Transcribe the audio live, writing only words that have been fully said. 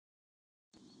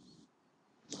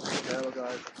Hello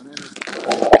guys, my name is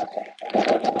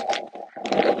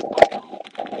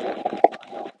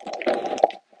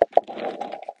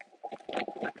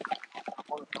I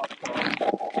want to talk about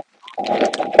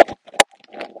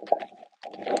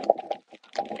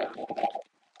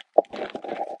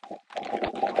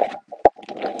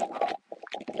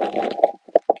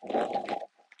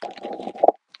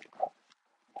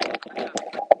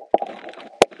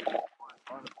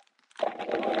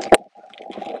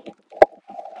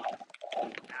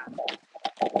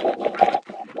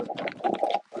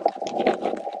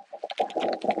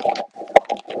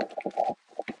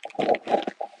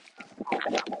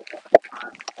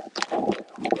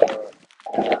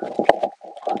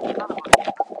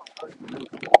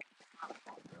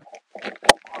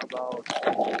about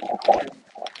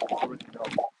already know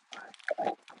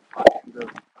finding the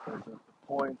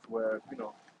points where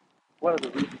what are the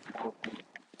reasons for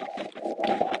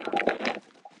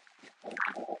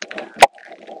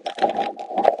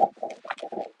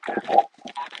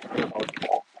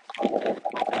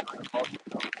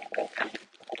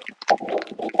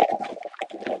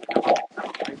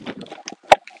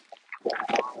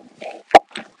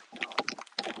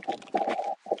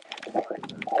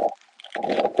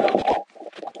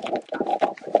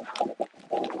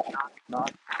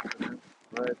not confident,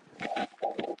 right?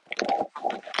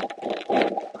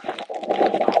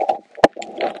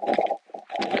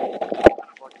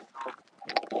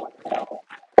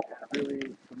 And really,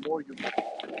 the more you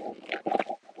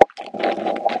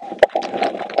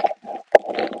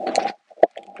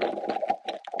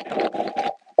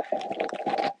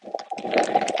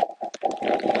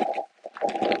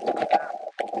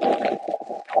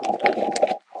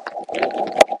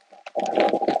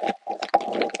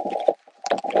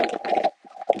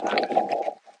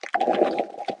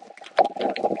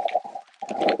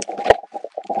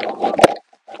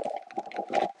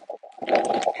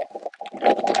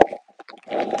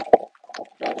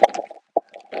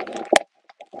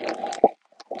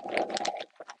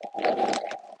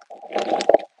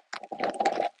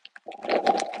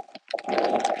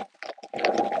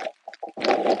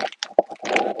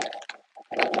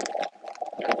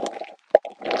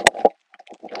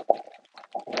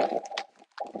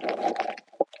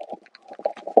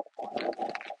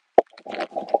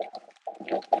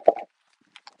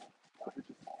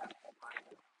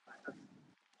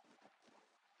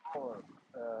for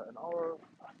an hour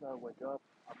after I wake up,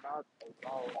 I'm not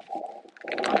allowed.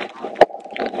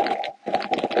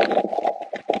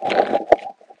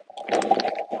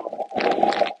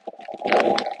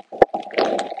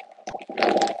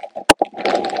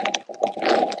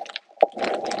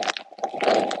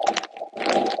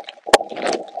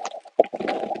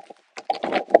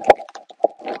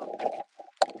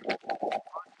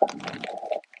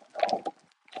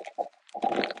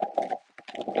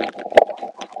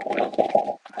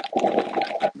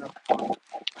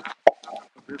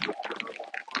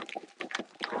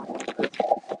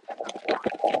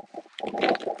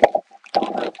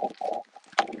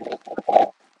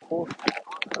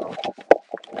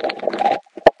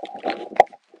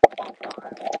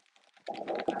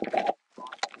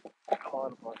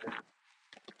 Caught about it,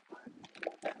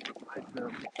 like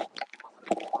them,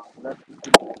 let them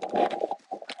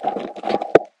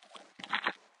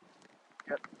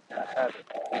get ahead.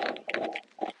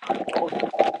 Also,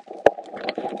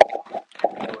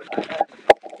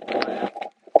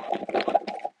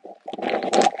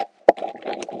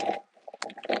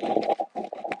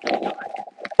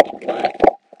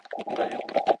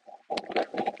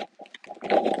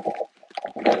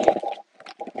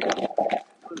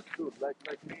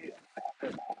 like me,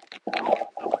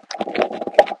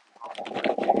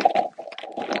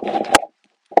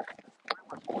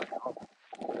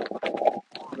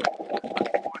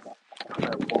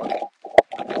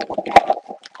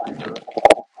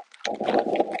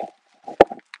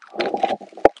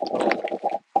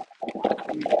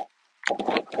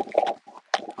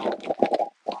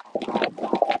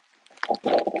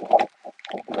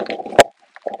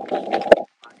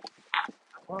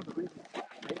 one of the reasons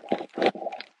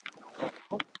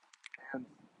and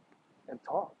and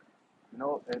talk,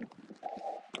 and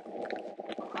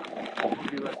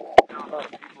be like, a lot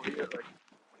of people here, like,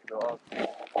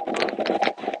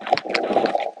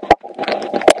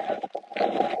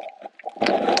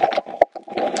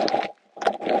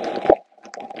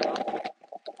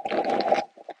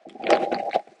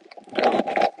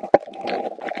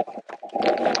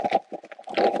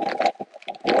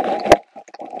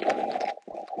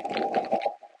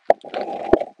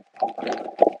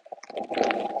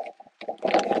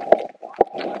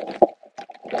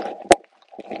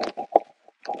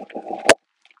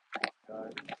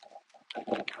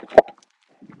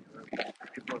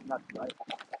 last night.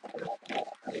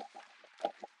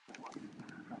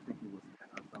 I think he was 10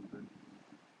 or something.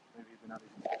 Maybe even not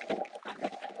even.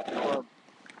 So,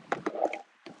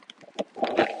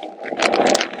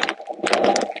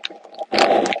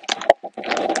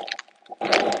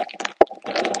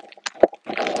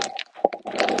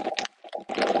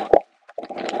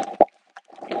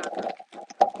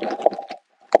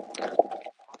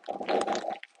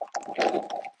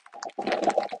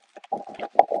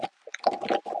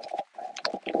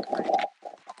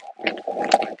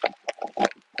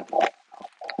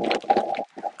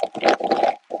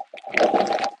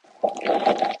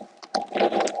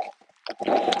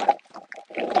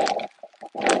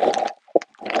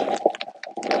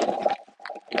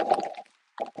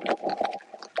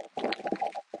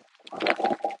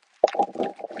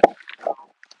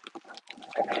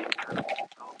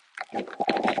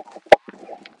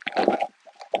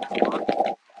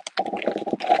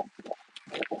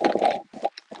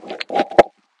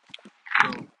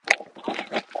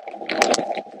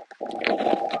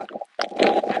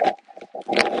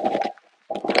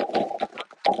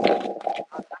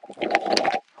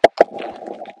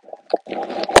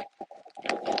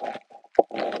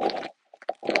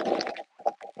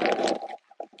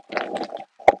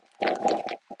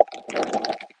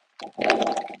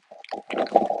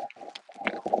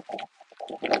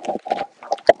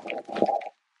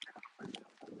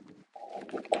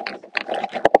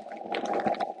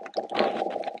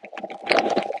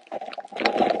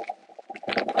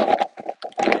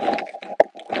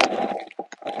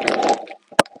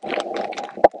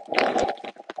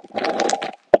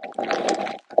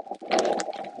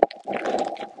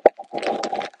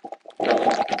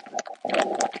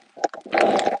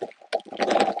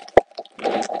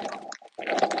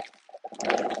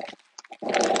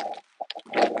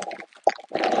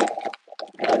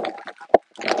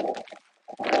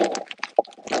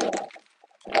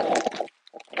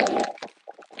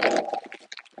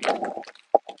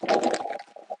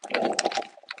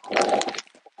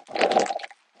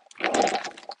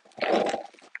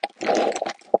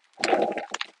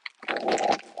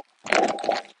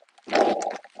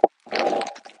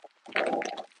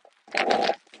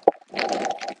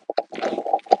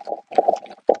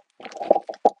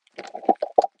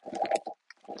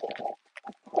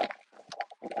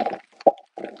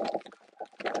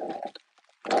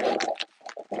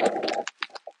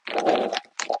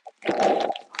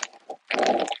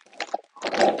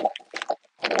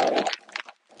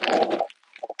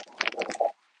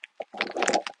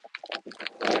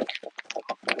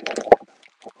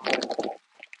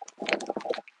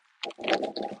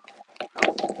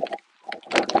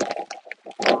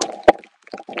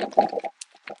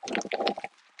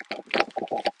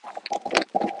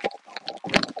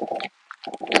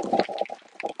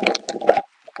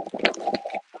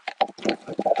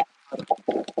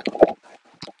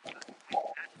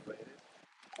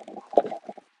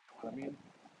 I mean,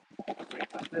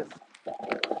 like this.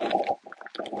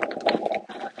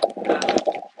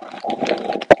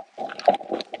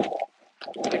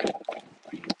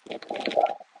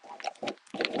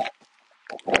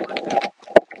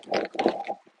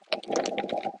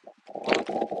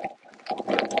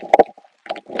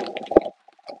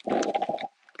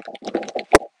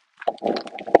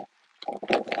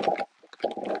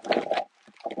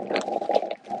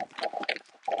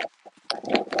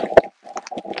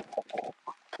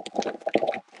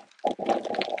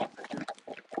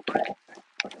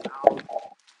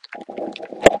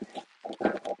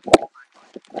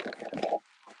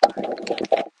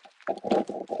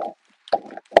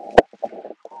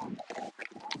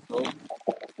 So,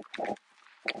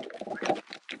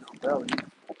 belly,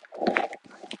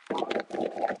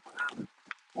 down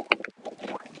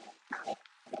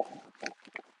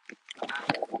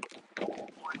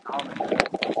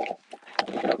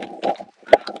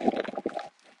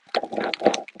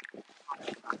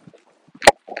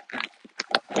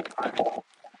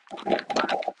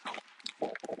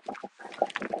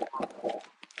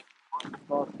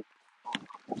and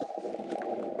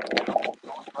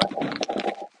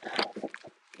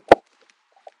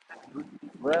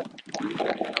breath,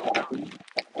 belly,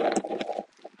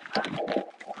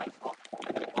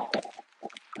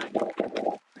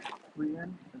 breathe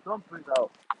in, and don't breathe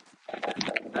out.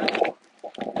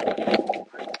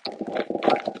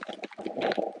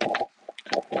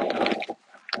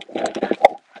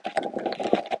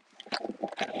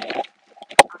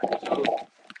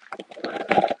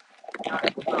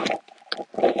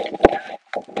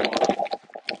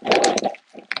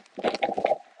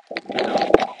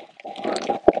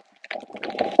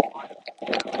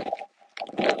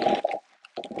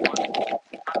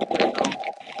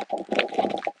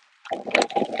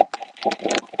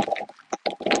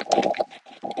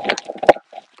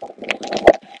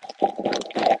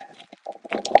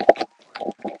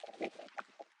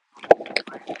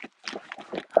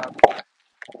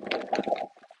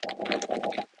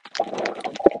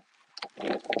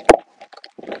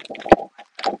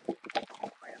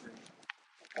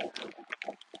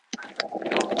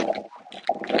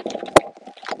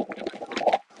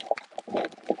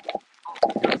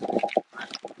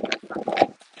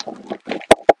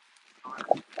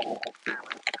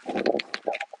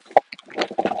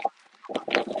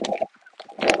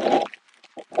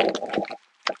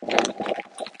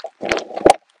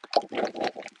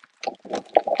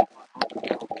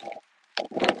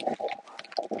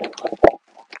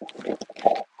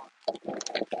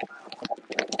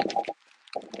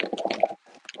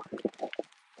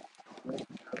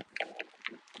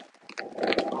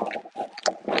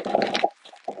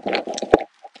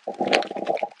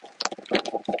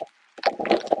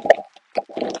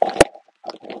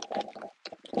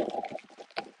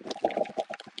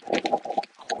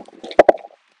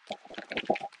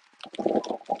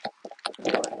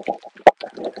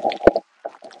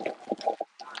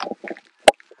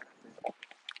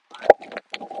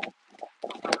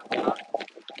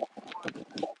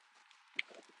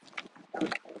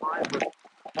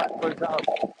 For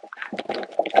example,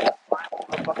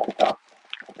 I'm fucking dumb.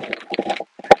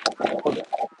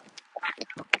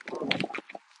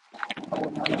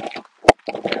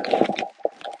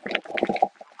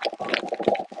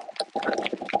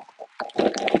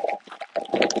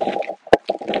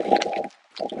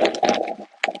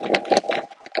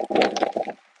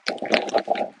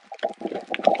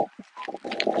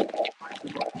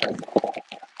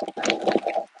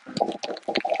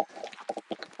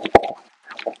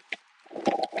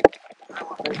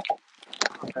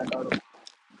 And out of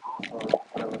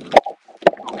whatever.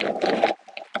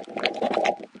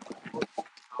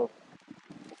 So,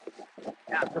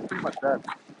 yeah, so pretty much that.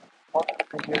 Also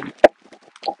thinking,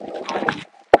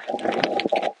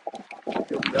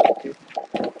 feel the application.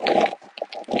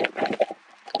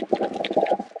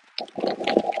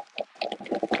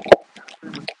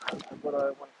 Pretty much that's what I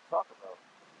wanted to talk about.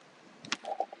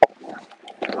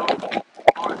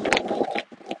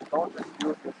 Don't just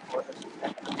use this for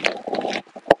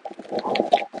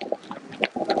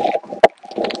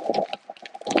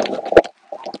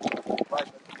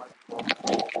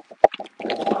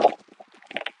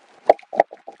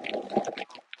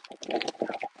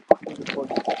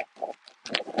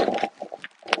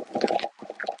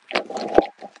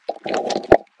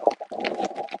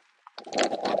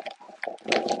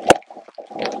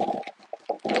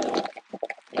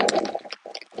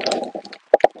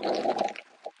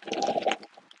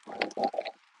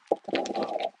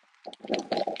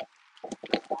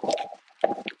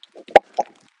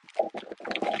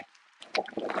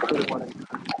really wanting to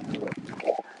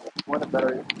want a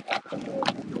better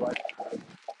future life.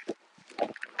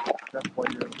 That's why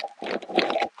you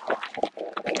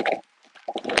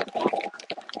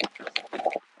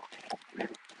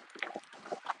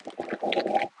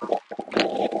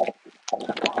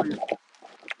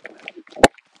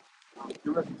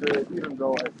listen to it, even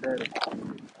though I said